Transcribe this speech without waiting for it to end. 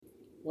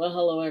Well,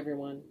 hello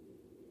everyone.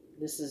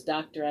 This is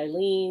Dr.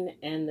 Eileen,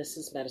 and this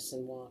is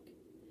Medicine Walk.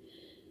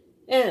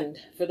 And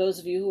for those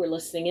of you who are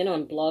listening in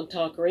on Blog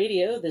Talk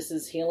Radio, this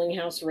is Healing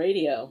House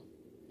Radio.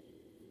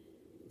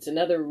 It's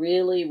another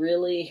really,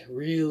 really,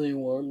 really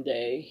warm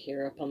day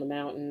here up on the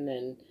mountain,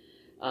 and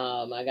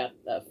I got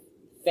the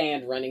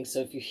fan running, so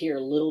if you hear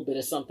a little bit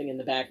of something in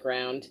the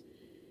background,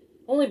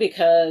 only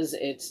because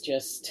it's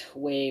just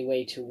way,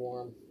 way too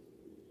warm.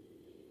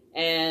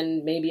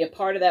 And maybe a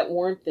part of that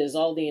warmth is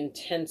all the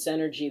intense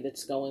energy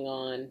that's going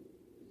on.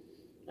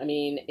 I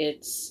mean,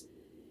 it's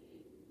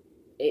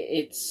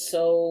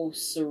so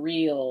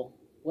surreal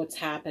what's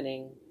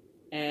happening.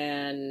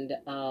 And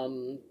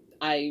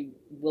I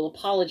will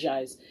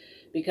apologize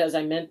because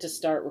I meant to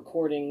start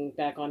recording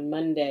back on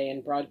Monday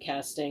and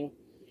broadcasting.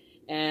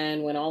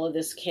 And when all of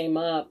this came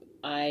up,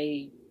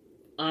 I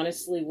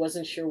honestly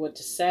wasn't sure what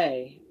to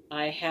say.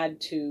 I had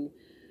to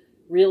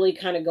really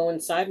kind of go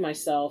inside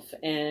myself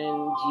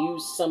and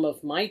use some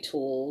of my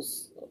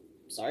tools.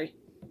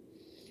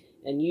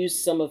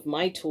 Use some of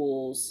my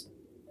tools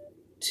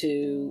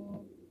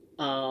to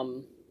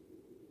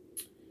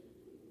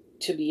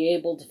be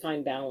able to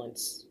find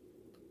balance.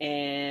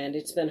 And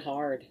it's been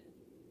hard.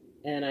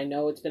 And I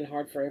know it's been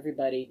hard for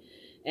everybody.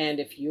 And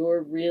if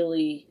you're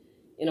really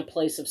in a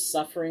place of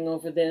suffering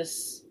over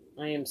this,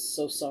 I am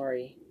so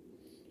sorry.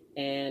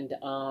 And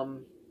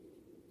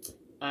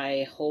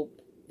I hope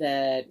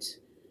that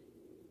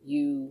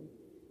you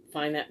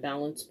find that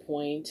balance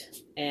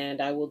point,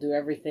 and I will do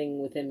everything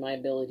within my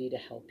ability to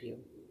help you.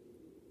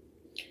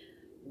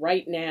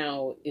 Right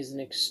now is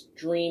an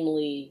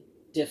extremely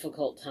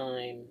difficult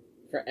time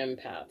for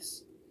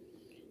empaths.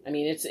 I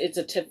mean, it's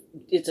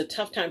a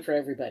tough time for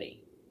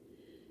everybody.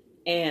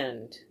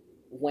 And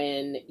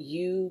when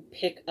you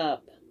pick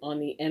up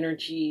on the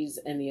energies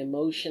and the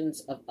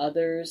emotions of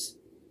others,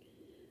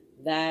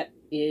 that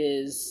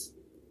is,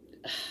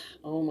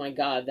 oh my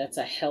God, that's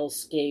a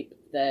hellscape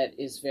that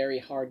is very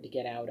hard to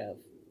get out of.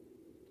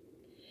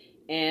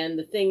 And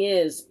the thing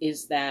is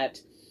that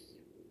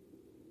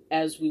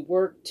as we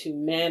work to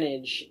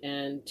manage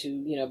and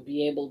to,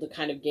 be able to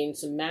kind of gain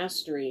some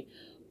mastery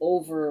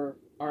over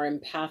our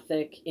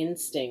empathic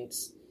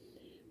instincts,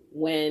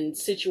 when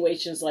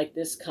situations like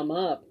this come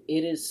up,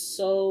 it is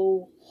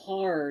so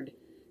hard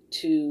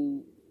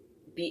to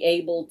be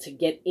able to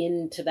get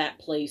into that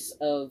place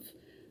of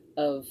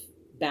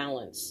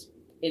balance.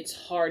 It's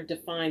hard to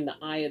find the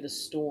eye of the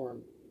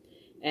storm.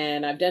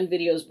 And I've done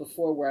videos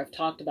before where I've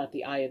talked about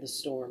the eye of the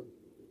storm.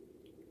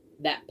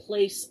 That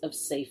place of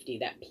safety,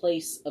 that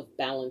place of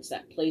balance,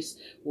 that place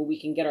where we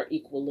can get our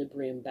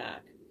equilibrium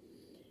back.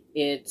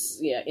 It's,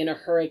 in a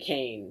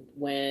hurricane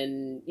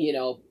when,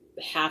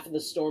 half of the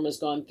storm has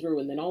gone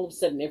through, and then all of a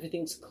sudden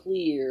everything's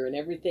clear and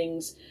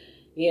everything's,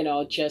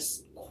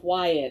 just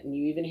quiet, and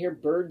you even hear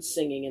birds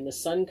singing and the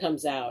sun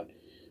comes out.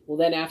 Well,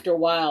 then after a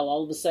while,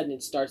 all of a sudden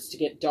it starts to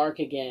get dark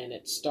again.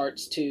 It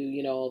starts to,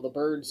 the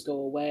birds go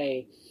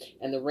away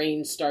and the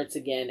rain starts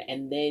again.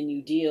 And then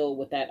you deal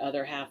with that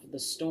other half of the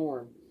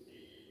storm.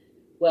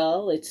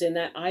 Well, it's in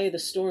that eye of the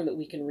storm that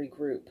we can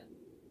regroup.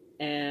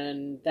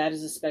 And that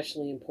is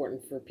especially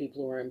important for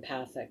people who are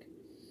empathic,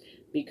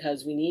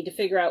 because we need to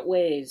figure out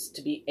ways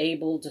to be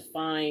able to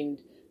find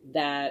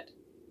that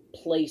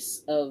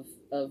place of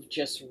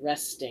just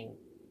resting.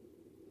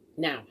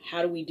 Now,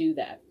 how do we do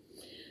that?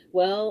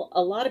 Well,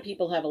 a lot of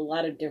people have a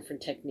lot of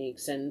different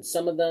techniques, and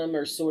some of them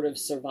are sort of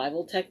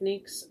survival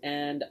techniques,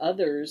 and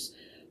others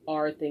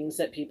are things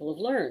that people have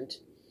learned.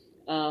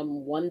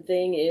 One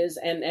thing is,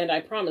 and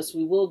I promise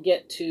we will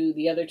get to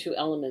the other two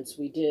elements.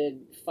 We did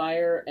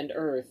fire and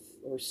earth,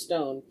 or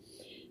stone.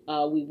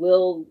 I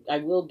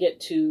will get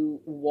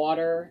to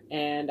water,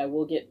 and I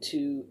will get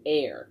to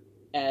air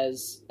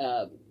as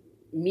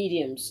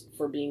mediums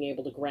for being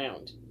able to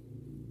ground.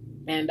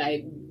 And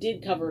I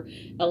did cover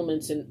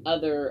elements in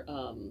other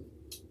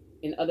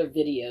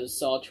videos,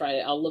 so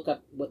I'll look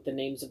up what the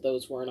names of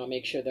those were, and I'll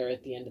make sure they're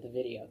at the end of the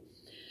video.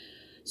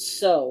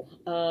 So,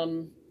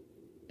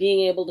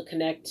 being able to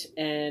connect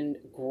and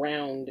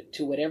ground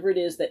to whatever it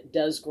is that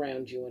does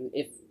ground you, and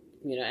if,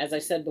 as I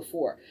said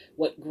before,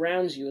 what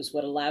grounds you is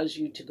what allows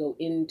you to go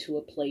into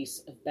a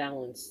place of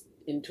balance,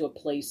 into a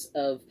place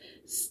of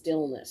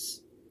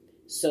stillness,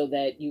 so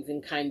that you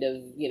can kind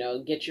of,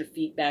 get your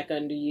feet back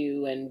under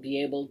you and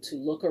be able to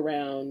look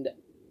around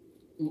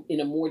in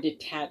a more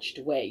detached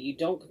way. You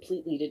don't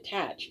completely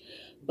detach,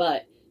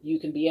 but you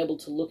can be able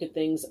to look at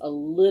things a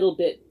little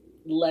bit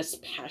less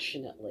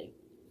passionately.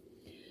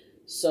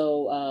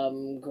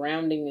 So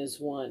grounding is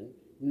one.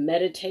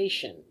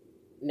 Meditation.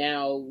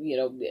 Now,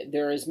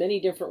 there are as many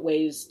different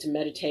ways to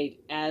meditate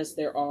as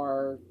there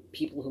are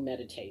people who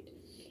meditate.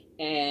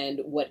 And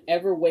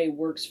whatever way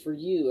works for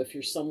you, if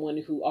you're someone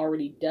who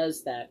already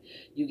does that,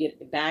 you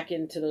get back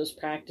into those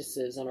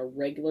practices on a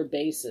regular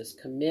basis.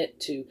 Commit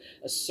to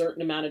a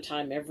certain amount of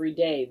time every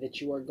day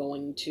that you are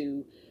going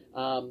to,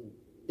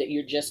 that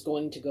you're just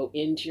going to go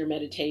into your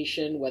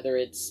meditation, whether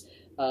it's,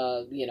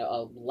 a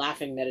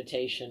laughing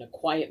meditation, a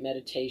quiet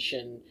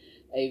meditation,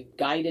 a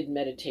guided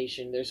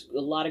meditation. There's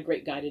a lot of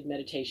great guided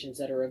meditations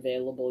that are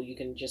available. You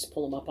can just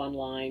pull them up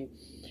online.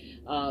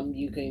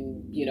 You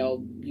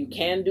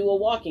can do a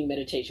walking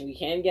meditation. We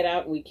can get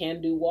out and we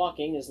can do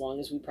walking as long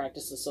as we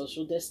practice the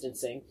social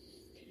distancing.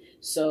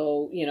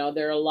 So,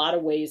 there are a lot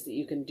of ways that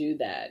you can do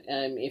that.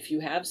 If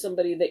you have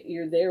somebody that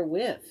you're there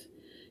with,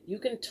 you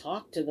can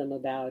talk to them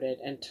about it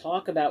and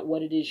talk about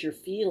what it is you're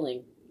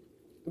feeling.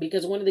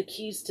 Because one of the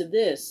keys to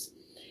this,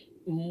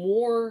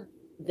 more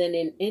than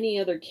in any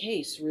other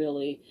case,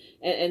 really,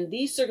 and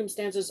these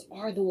circumstances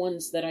are the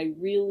ones that I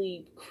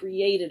really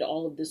created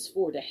all of this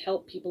for, to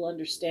help people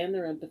understand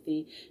their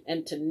empathy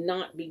and to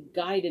not be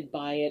guided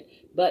by it,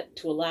 but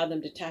to allow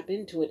them to tap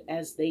into it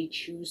as they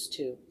choose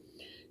to.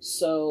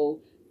 So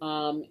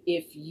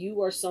if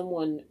you are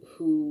someone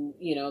who,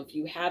 if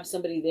you have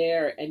somebody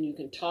there and you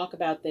can talk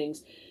about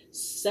things,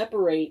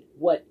 separate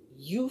what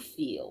you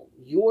feel,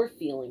 your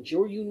feelings,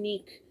 your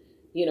unique,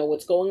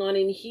 what's going on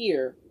in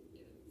here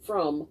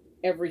from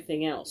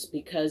everything else,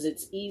 because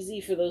it's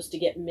easy for those to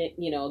get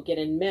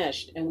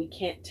enmeshed, and we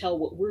can't tell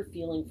what we're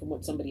feeling from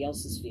what somebody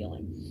else is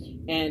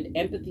feeling. And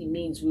empathy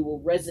means we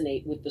will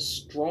resonate with the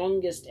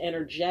strongest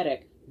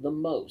energetic the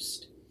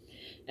most.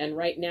 And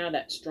right now,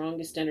 that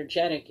strongest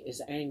energetic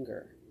is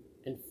anger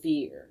and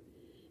fear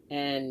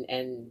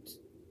and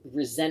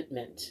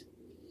resentment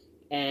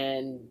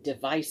and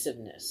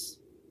divisiveness.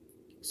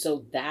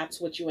 So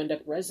that's what you end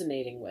up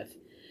resonating with.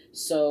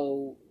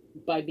 So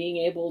by being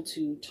able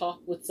to talk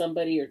with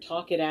somebody or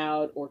talk it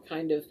out or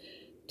kind of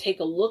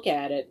take a look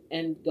at it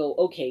and go,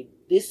 okay,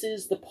 this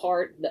is the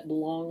part that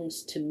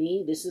belongs to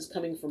me. This is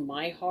coming from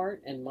my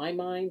heart and my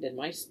mind and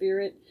my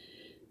spirit.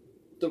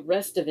 The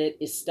rest of it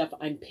is stuff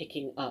I'm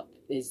picking up,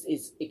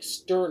 is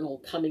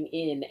external coming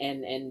in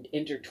and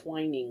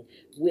intertwining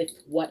with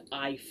what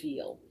I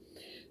feel.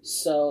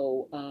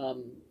 So,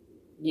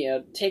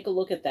 take a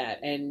look at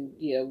that. And,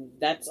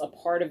 that's a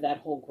part of that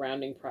whole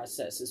grounding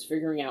process, is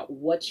figuring out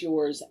what's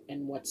yours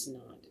and what's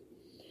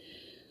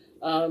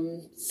not.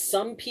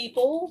 Some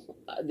people,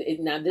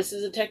 now this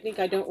is a technique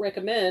I don't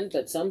recommend,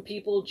 but some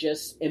people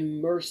just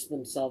immerse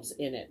themselves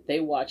in it.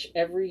 They watch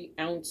every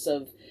ounce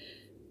of,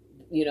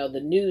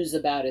 the news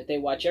about it. They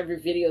watch every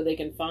video they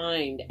can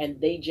find, and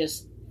they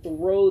just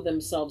throw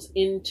themselves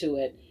into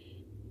it.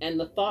 And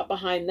the thought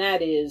behind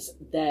that is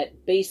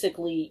that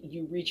basically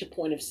you reach a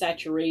point of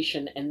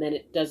saturation and then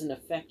it doesn't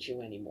affect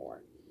you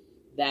anymore.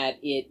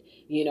 That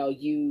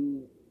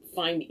you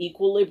find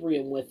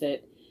equilibrium with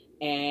it,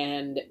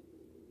 and,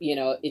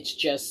 it's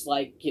just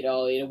like, in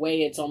a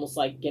way it's almost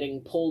like getting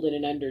pulled in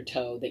an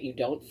undertow, that you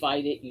don't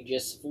fight it, you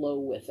just flow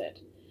with it.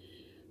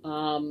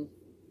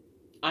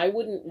 I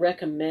wouldn't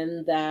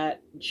recommend that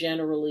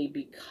generally,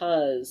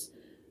 because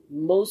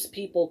most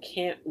people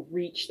can't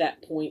reach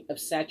that point of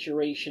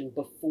saturation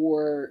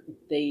before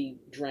they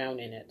drown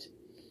in it.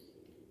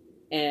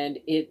 And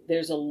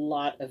there's a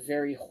lot of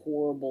very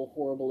horrible,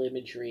 horrible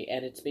imagery,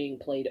 and it's being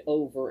played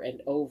over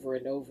and over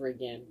and over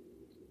again.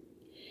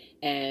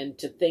 And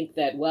to think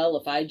that, well,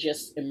 if I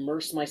just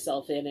immerse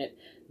myself in it,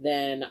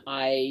 then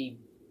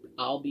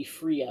I'll be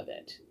free of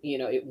it.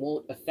 It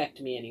won't affect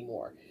me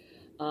anymore.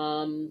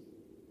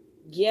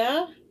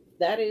 Yeah,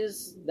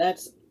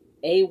 that's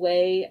a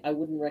way. I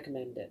wouldn't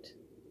recommend it,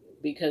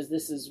 because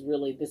this is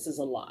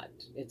a lot.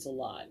 It's a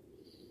lot.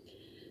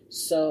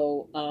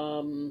 So,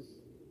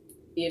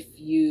 if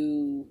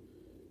you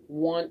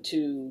want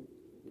to,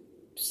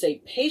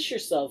 say, pace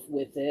yourself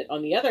with it,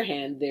 on the other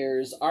hand,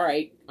 there's, all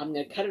right, I'm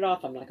going to cut it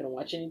off. I'm not going to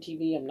watch any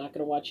TV. I'm not going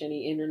to watch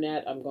any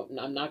internet.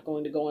 I'm not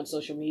going to go on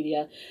social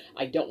media.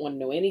 I don't want to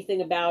know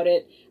anything about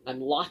it.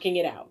 I'm locking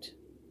it out.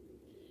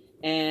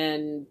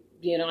 And,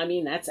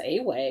 that's a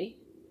way.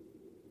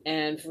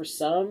 And for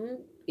some,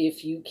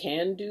 if you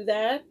can do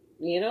that,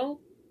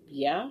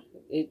 yeah,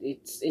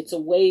 it's a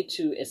way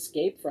to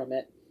escape from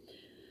it.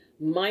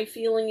 My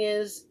feeling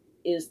is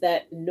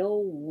that no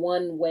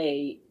one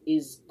way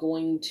is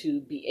going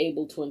to be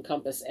able to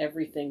encompass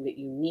everything that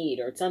you need,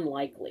 or it's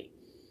unlikely.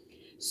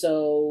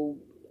 So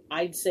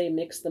I'd say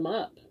mix them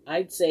up.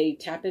 I'd say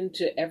tap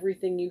into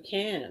everything you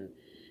can.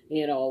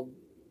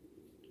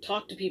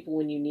 Talk to people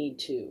when you need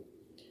to.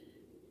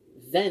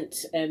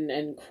 Vent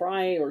and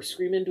cry or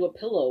scream into a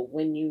pillow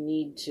when you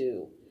need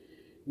to.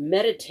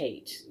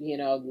 Meditate,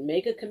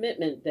 make a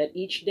commitment that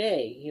each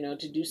day,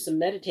 to do some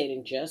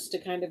meditating, just to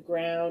kind of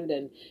ground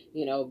and,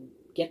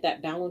 get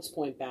that balance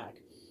point back.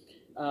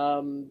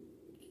 Do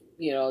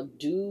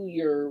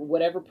your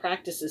whatever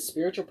practices,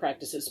 spiritual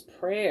practices,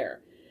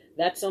 prayer.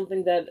 That's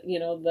something that,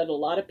 that a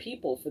lot of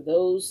people, for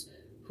those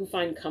who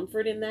find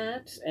comfort in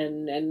that,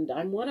 and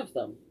I'm one of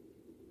them,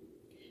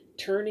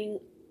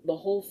 turning the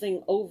whole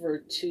thing over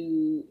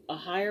to a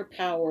higher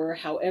power,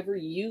 however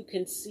you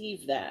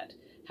conceive that,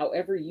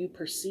 however you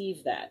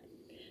perceive that,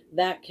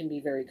 that can be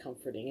very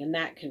comforting, and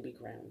that can be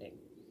grounding.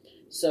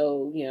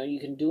 So, you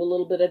can do a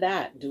little bit of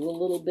that, do a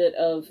little bit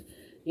of,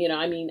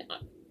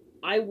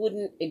 I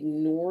wouldn't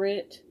ignore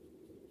it,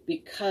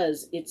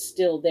 because it's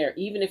still there.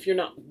 Even if you're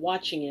not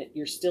watching it,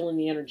 you're still in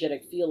the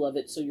energetic feel of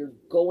it, so you're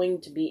going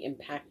to be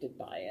impacted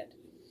by it.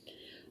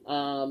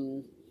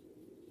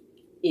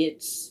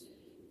 it's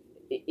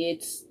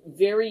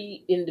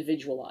very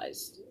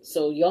individualized.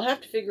 So you'll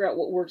have to figure out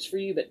what works for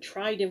you, but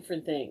try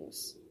different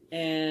things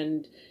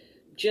and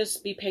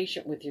just be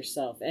patient with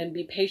yourself and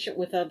be patient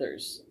with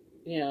others.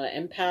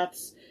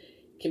 Empaths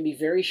can be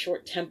very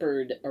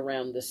short-tempered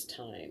around this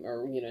time,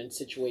 or in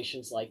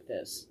situations like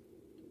this.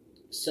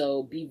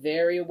 So be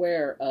very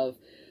aware of,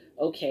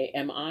 okay,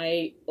 am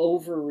I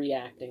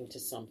overreacting to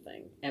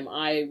something? Am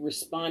I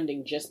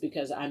responding just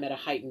because I'm at a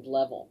heightened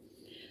level?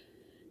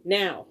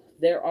 Now,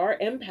 there are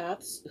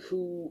empaths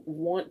who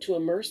want to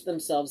immerse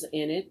themselves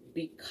in it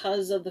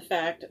because of the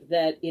fact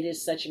that it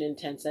is such an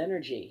intense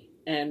energy.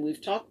 And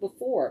we've talked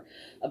before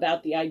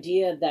about the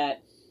idea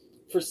that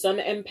for some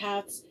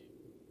empaths,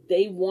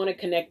 they want to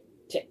connect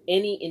to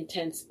any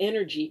intense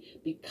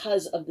energy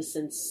because of the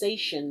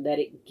sensation that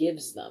it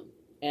gives them.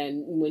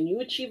 And when you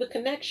achieve a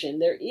connection,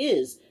 there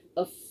is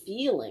a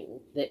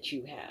feeling that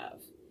you have.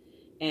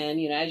 And,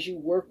 as you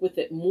work with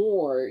it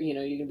more, you're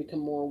going to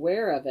become more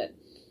aware of it.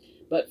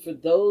 But for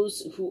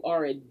those who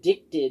are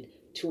addicted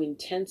to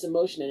intense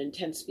emotion and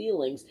intense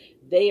feelings,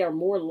 they are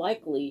more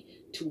likely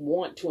to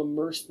want to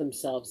immerse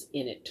themselves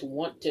in it, to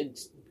want to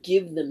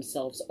give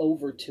themselves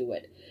over to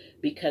it,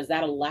 because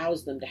that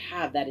allows them to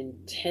have that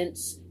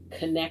intense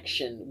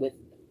connection with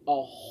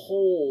a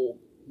whole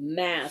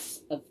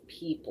mass of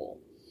people.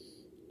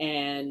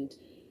 And,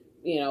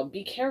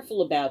 be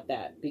careful about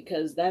that,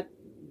 because that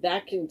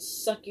can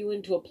suck you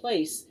into a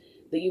place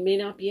that you may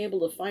not be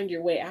able to find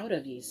your way out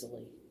of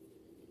easily.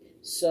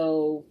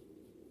 So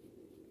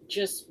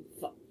just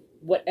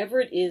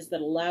whatever it is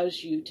that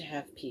allows you to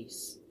have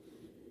peace,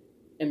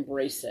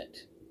 embrace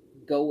it,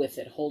 go with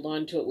it, hold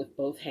on to it with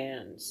both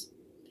hands,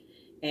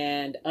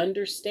 and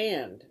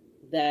understand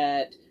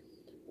that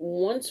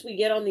once we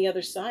get on the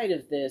other side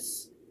of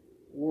this,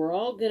 we're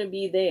all going to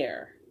be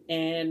there,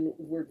 and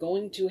we're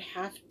going to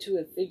have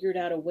figured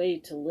out a way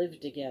to live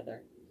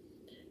together.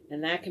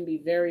 And that can be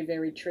very,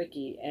 very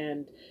tricky,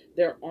 and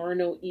there are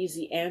no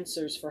easy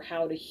answers for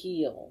how to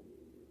heal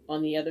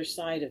on the other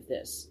side of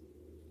this.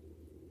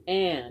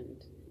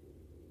 And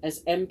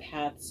as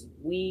empaths,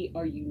 we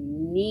are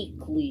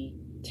uniquely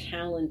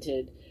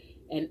talented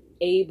and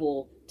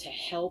able to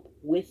help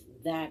with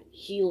that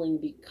healing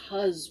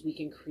because we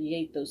can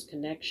create those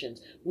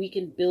connections. We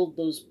can build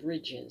those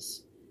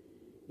bridges.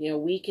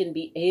 We can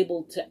be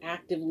able to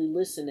actively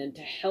listen and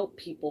to help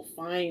people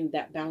find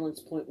that balance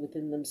point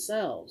within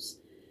themselves.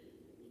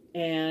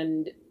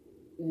 And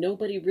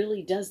nobody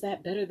really does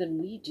that better than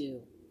we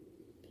do.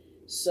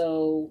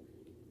 So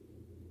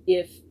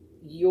if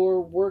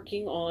you're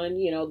working on,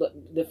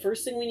 the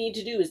first thing we need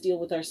to do is deal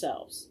with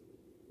ourselves.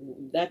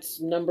 That's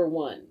number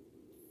one.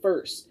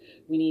 First,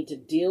 we need to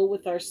deal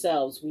with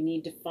ourselves. We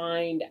need to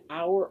find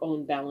our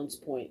own balance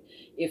point.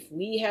 If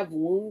we have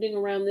wounding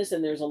around this,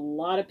 and there's a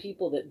lot of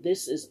people that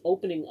this is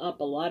opening up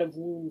a lot of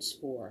wounds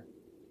for,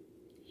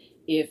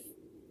 if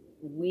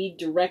we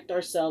direct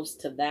ourselves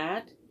to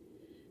that,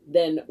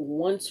 then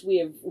once we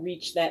have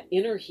reached that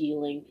inner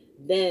healing,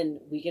 then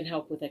we can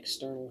help with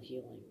external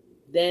healing.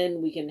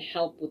 Then we can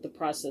help with the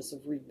process of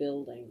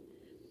rebuilding.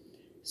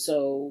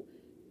 So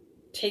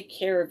take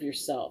care of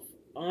yourself,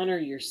 honor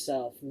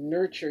yourself,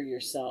 nurture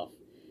yourself.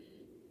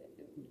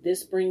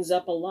 This brings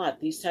up a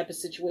lot. These type of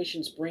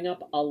situations bring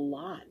up a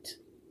lot.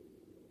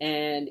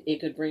 And it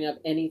could bring up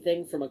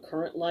anything from a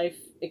current life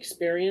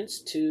experience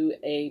to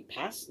a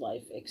past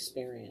life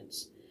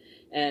experience.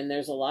 And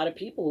there's a lot of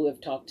people who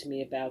have talked to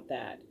me about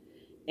that.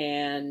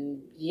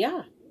 And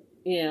yeah,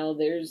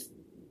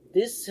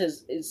 this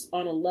is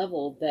on a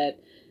level that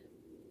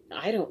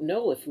I don't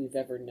know if we've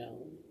ever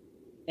known.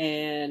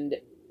 And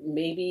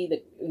maybe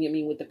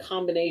with the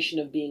combination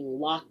of being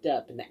locked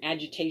up and the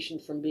agitation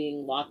from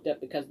being locked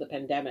up because of the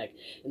pandemic,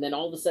 and then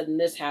all of a sudden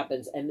this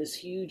happens, and this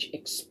huge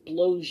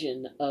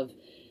explosion of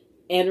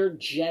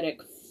energetic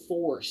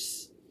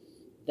force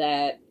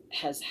that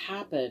has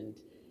happened,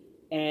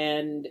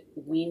 and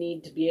we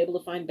need to be able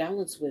to find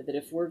balance with it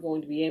if we're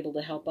going to be able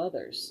to help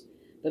others.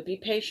 But be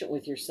patient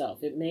with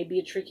yourself. It may be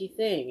a tricky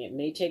thing. It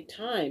may take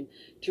time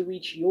to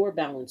reach your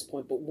balance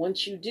point, but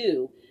once you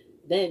do,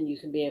 then you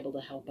can be able to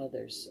help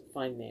others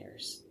find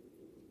theirs.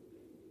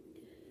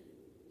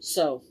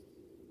 So,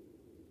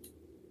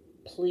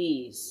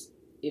 please,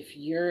 if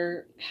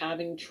you're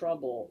having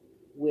trouble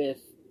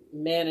with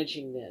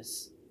managing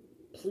this,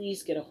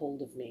 please get a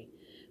hold of me.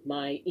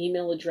 My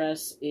email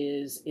address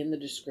is in the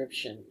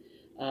description.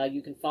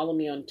 You can follow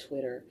me on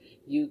Twitter.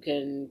 You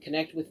can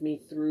connect with me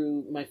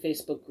through my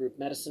Facebook group,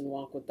 Medicine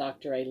Walk with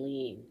Dr.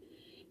 Eileen.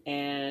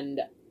 And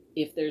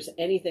if there's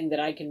anything that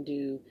I can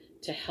do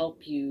to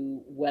help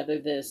you weather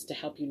this, to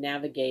help you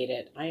navigate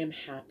it, I am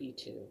happy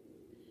to.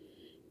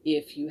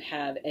 If you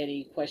have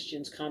any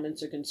questions,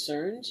 comments, or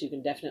concerns, you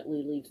can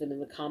definitely leave them in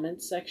the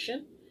comments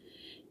section.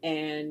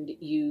 And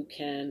you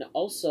can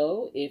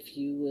also, if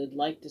you would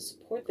like to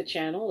support the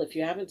channel, if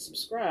you haven't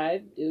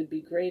subscribed, it would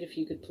be great if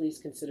you could please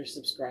consider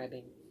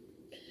subscribing.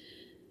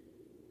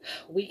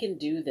 We can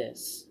do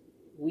this.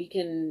 We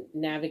can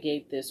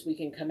navigate this. We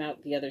can come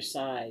out the other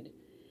side.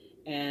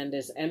 And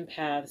as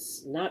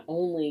empaths, not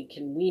only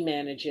can we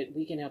manage it,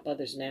 we can help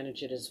others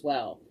manage it as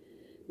well.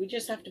 We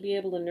just have to be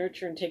able to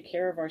nurture and take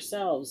care of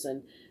ourselves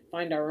and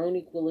find our own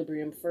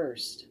equilibrium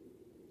first.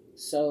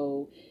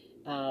 So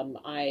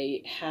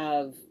I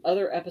have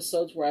other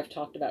episodes where I've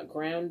talked about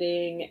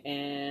grounding,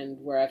 and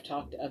where I've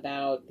talked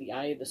about the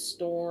eye of the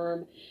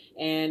storm,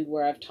 and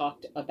where I've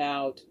talked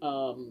about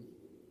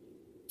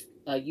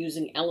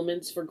using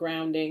elements for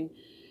grounding.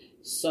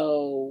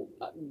 So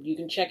you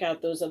can check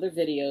out those other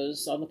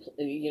videos on the,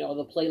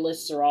 the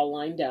playlists are all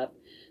lined up.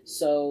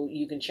 So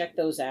you can check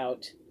those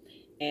out.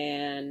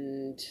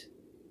 And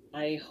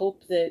I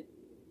hope that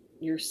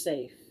you're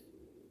safe.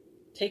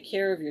 Take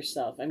care of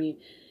yourself. I mean,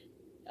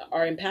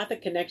 our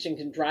empathic connection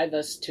can drive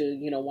us to,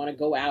 want to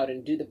go out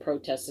and do the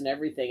protests and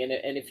everything.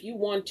 And if you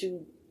want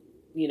to,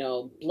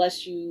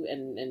 bless you,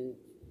 and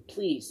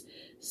please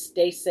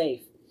stay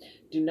safe.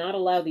 Do not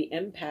allow the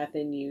empath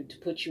in you to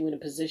put you in a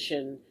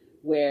position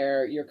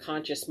where your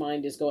conscious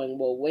mind is going,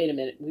 well, wait a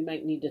minute, we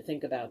might need to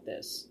think about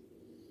this.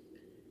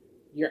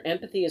 Your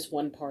empathy is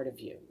one part of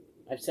you.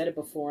 I've said it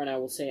before and I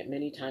will say it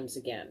many times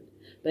again,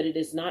 but it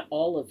is not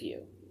all of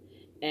you.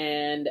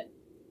 And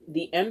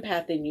the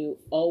empath in you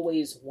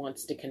always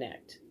wants to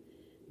connect.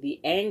 The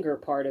anger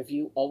part of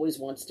you always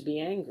wants to be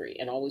angry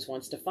and always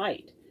wants to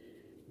fight.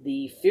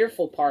 The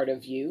fearful part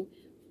of you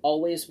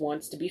always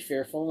wants to be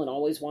fearful and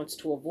always wants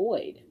to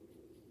avoid.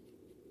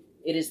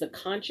 It is the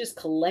conscious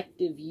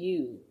collective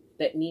you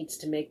that needs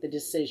to make the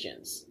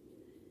decisions.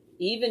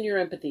 Even your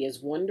empathy,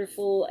 as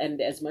wonderful and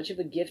as much of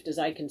a gift as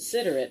I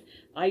consider it,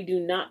 I do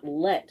not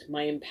let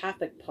my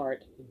empathic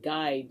part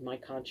guide my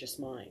conscious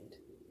mind.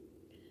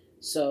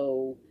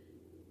 So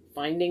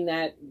finding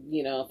that,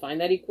 find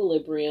that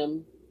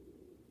equilibrium,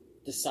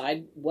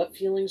 decide what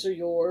feelings are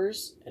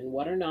yours and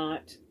what are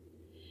not,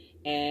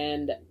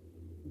 and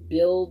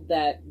build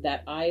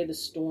that eye of the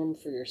storm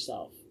for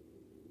yourself.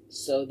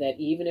 So that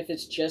even if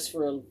it's just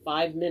for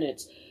 5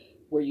 minutes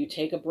where you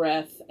take a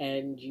breath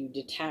and you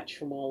detach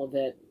from all of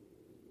it,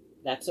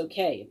 that's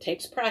okay. It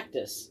takes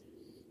practice.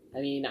 I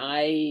mean,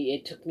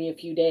 it took me a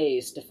few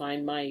days to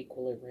find my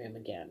equilibrium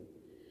again.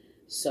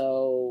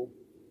 So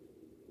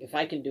if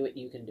I can do it,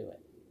 you can do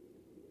it.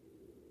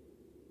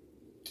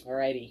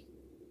 Alrighty.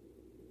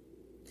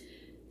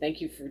 Thank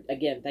you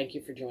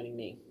for joining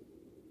me.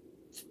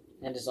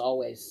 And as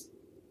always,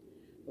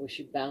 I wish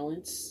you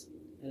balance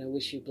and I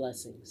wish you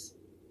blessings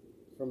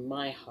from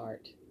my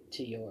heart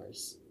to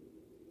yours.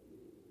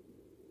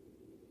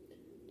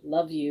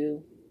 Love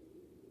you,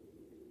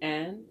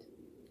 and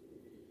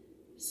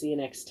see you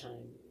next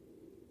time.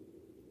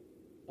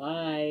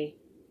 Bye,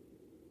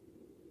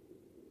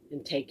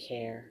 and take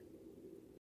care.